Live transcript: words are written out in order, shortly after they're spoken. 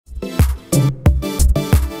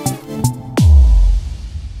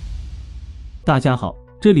大家好，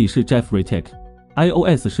这里是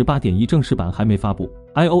JeffreyTech。iOS 18.1正式版还没发布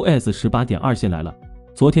 ，iOS 18.2先来了。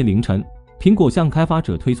昨天凌晨，苹果向开发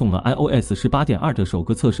者推送了 iOS 18.2的首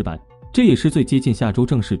个测试版，这也是最接近下周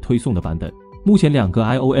正式推送的版本。目前两个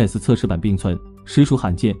iOS 测试版并存，实属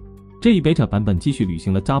罕见。这一 beta 版本继续履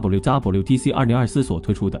行了 WWDC 2024所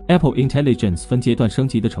推出的 Apple Intelligence 分阶段升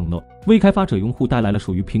级的承诺，为开发者用户带来了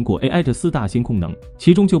属于苹果 AI 的4大新功能，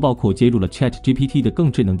其中就包括接入了 ChatGPT 的更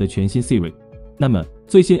智能的全新 Siri。那么，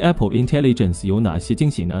最新 Apple Intelligence 有哪些惊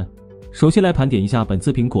喜呢？首先来盘点一下本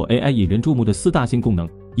次苹果 AI 引人注目的4大新功能。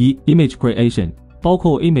Image Creation 包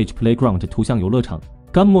括 Image Playground 图像游乐场、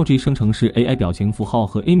Genmoji 生成式 AI 表情符号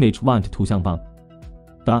和 Image Wand 图像棒。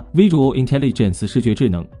Visual Intelligence 视觉智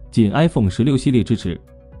能，仅 iPhone 16系列支持。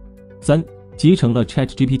3. 集成了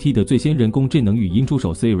ChatGPT 的最新人工智能语音助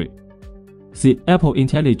手 Siri。4. Apple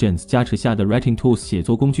Intelligence 加持下的 Writing Tools 写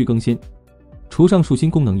作工具更新。除上述新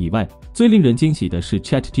功能以外，最令人惊喜的是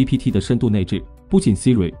ChatGPT 的深度内置，不仅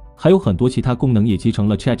Siri， 还有很多其他功能也集成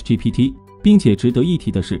了 ChatGPT， 并且值得一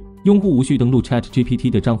提的是，用户无需登录 ChatGPT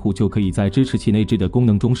的账户就可以在支持其内置的功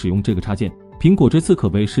能中使用这个插件。苹果这次可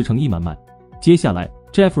谓是诚意满满。接下来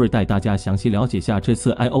Jeffrey 带大家详细了解下这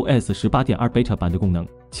次 iOS 18.2 beta 版的功能，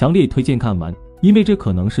强烈推荐看完，因为这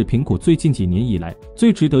可能是苹果最近几年以来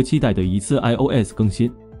最值得期待的一次 iOS 更新。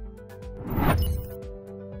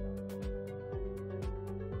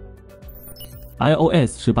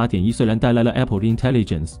iOS 18.1 虽然带来了 Apple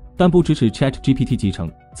Intelligence， 但不支持 ChatGPT 集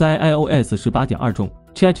成。在 iOS 18.2 中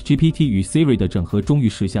 ，ChatGPT 与 Siri 的整合终于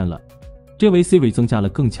实现了，这为 Siri 增加了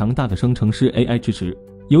更强大的生成式 AI 支持。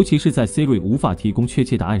尤其是在 Siri 无法提供确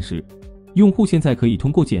切答案时，用户现在可以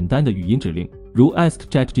通过简单的语音指令，如 Ask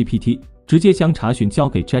ChatGPT， 直接将查询交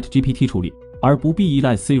给 ChatGPT 处理，而不必依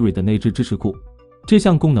赖 Siri 的内置知识库。这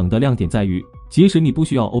项功能的亮点在于，即使你不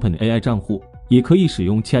需要 OpenAI 账户，也可以使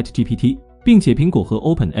用 ChatGPT， 并且苹果和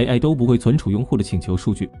OpenAI 都不会存储用户的请求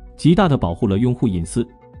数据，极大地保护了用户隐私。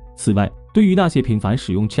此外，对于那些频繁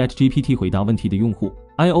使用 ChatGPT 回答问题的用户，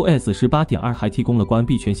 iOS 18.2 还提供了关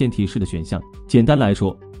闭权限提示的选项。简单来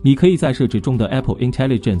说，你可以在设置中的 Apple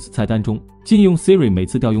Intelligence 菜单中禁用 Siri 每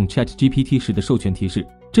次调用 ChatGPT 时的授权提示，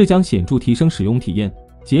这将显著提升使用体验，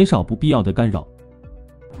减少不必要的干扰。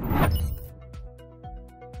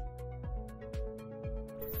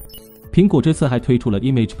苹果这次还推出了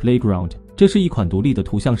Image Playground， 这是一款独立的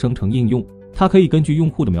图像生成应用，它可以根据用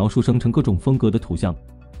户的描述生成各种风格的图像。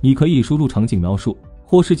你可以输入场景描述，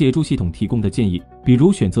或是借助系统提供的建议，比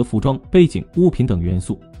如选择服装、背景、物品等元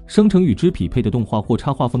素，生成与之匹配的动画或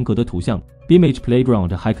插画风格的图像。Image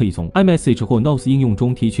Playground 还可以从 iMessage 或 Notes 应用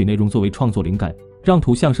中提取内容作为创作灵感，让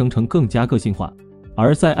图像生成更加个性化。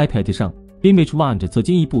而在 iPad 上， Image Wand 则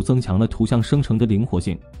进一步增强了图像生成的灵活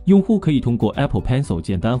性，用户可以通过 Apple Pencil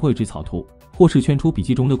简单绘制草图，或是圈出笔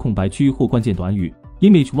记中的空白区域或关键短语，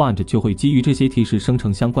 Image Wand 就会基于这些提示生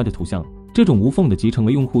成相关的图像。这种无缝的集成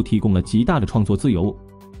为用户提供了极大的创作自由。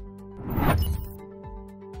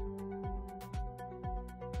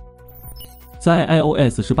在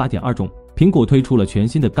iOS 18.2 中，苹果推出了全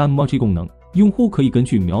新的 Genmoji 功能，用户可以根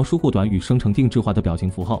据描述或短语生成定制化的表情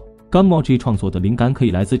符号。Genmoji 创作的灵感可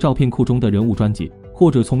以来自照片库中的人物专辑，或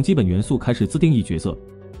者从基本元素开始自定义角色。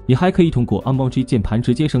你还可以通过 Emoji 键盘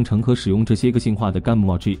直接生成和使用这些个性化的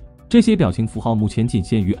Genmoji。这些表情符号目前仅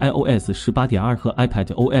限于 iOS 18.2 和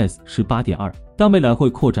iPadOS 18.2， 但未来会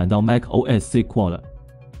扩展到 macOS 6了。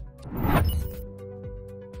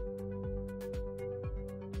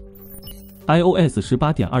iOS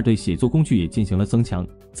 18.2 对写作工具也进行了增强。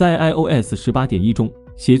在 iOS 18.1 中，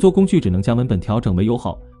写作工具只能将文本调整为友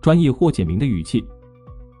好、专业或简明的语气，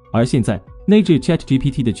而现在内置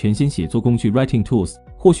ChatGPT 的全新写作工具 Writing Tools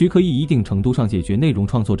或许可以一定程度上解决内容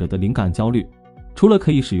创作者的灵感焦虑。除了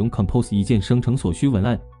可以使用 Compose 一键生成所需文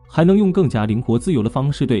案，还能用更加灵活自由的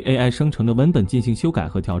方式对 AI 生成的文本进行修改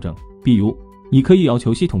和调整。比如，你可以要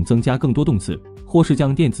求系统增加更多动词，或是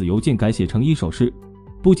将电子邮件改写成一首诗。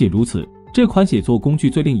不仅如此，这款写作工具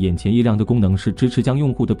最令眼前一亮的功能是支持将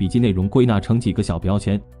用户的笔记内容归纳成几个小标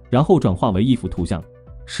签，然后转化为一幅图像。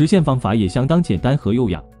实现方法也相当简单和优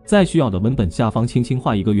雅，在需要的文本下方轻轻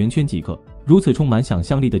画一个圆圈即可。如此充满想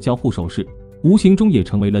象力的交互手势，无形中也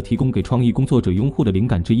成为了提供给创意工作者用户的灵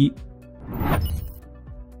感之一。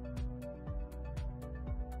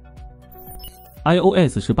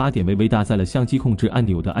iOS 18.1 为搭载了相机控制按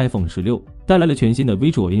钮的 iPhone 16，带来了全新的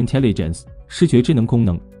Visual Intelligence 视觉智能功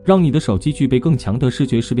能，让你的手机具备更强的视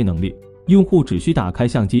觉识别能力。用户只需打开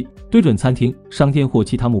相机，对准餐厅、商店或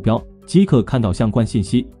其他目标，即可看到相关信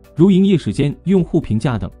息，如营业时间、用户评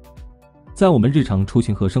价等。在我们日常出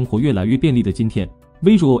行和生活越来越便利的今天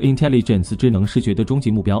，Visual Intelligence 智能视觉的终极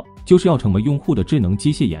目标，就是要成为用户的智能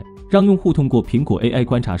机械眼，让用户通过苹果 AI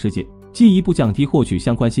观察世界，进一步降低获取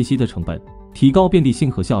相关信息的成本，提高便利性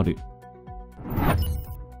和效率。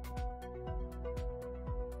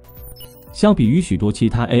相比于许多其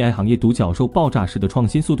他 AI 行业独角兽爆炸式的创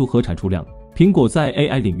新速度和产出量，苹果在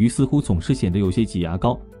AI 领域似乎总是显得有些挤牙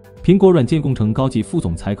膏。苹果软件工程高级副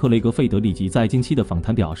总裁克雷格·费德里奇在近期的访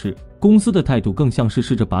谈表示，公司的态度更像是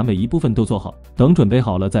试着把每一部分都做好，等准备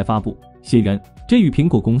好了再发布。显然，这与苹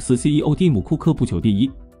果公司 CEO 蒂姆·库克不求第一，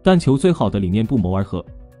但求最好的理念不谋而合。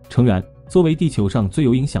诚然，作为地球上最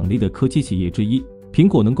有影响力的科技企业之一，苹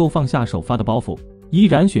果能够放下首发的包袱，依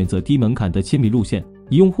然选择低门槛的亲民路线，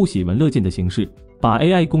以用户喜闻乐见的形式，把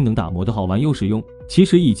AI 功能打磨得好玩又实用，其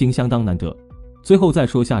实已经相当难得。最后再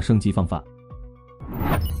说下升级方法。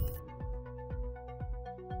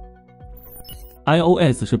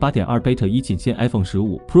iOS 18.2 Beta 1仅限 iPhone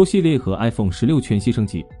 15 Pro 系列和 iPhone 16全系升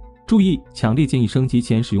级。注意，强烈建议升级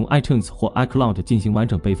前使用 iTunes 或 iCloud 进行完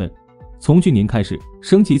整备份。从去年开始，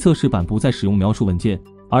升级测试版不再使用描述文件，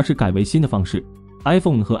而是改为新的方式。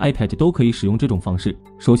iPhone 和 iPad 都可以使用这种方式。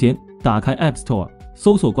首先，打开 App Store，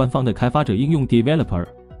 搜索官方的开发者应用 Developer，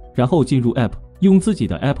 然后进入 App， 用自己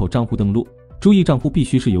的 Apple 账户登录。注意，账户必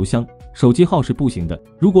须是邮箱，手机号是不行的。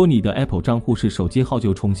如果你的 Apple 账户是手机号，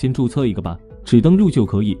就重新注册一个吧，只登录就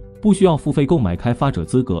可以，不需要付费购买开发者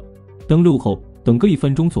资格。登录后，等个1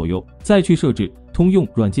分钟左右，再去设置通用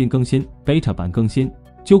软件更新 Beta 版更新，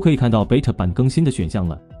就可以看到 Beta 版更新的选项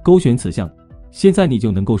了，勾选此项。现在你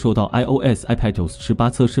就能够收到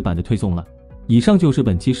iOS18 测试版的推送了。以上就是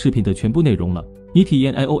本期视频的全部内容了。你体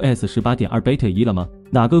验 iOS18.2 Beta 1了吗？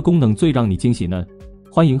哪个功能最让你惊喜呢？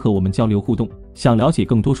欢迎和我们交流互动，想了解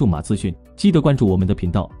更多数码资讯，记得关注我们的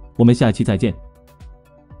频道，我们下期再见。